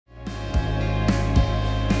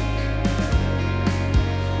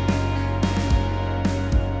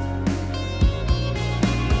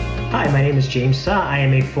my name is James Suh. I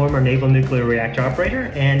am a former naval nuclear reactor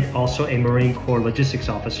operator and also a Marine Corps logistics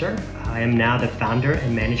officer. I am now the founder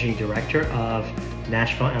and managing director of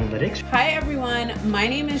Nashville Analytics. Hi everyone, my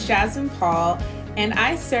name is Jasmine and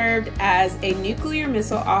I served as a nuclear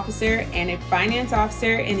missile officer and a finance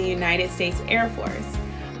officer in the United States Air Force.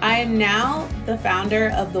 I am now the founder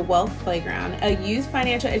of The Wealth Playground, a youth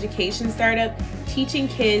financial education startup teaching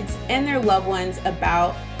kids and their loved ones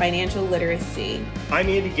about financial literacy. I'm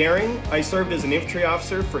Andy Goehring. I served as an infantry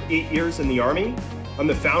officer for 8 years in the Army. I'm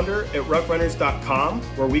the founder at ruckrunners.com,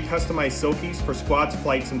 where we customize silkies for squads,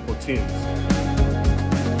 flights, and platoons.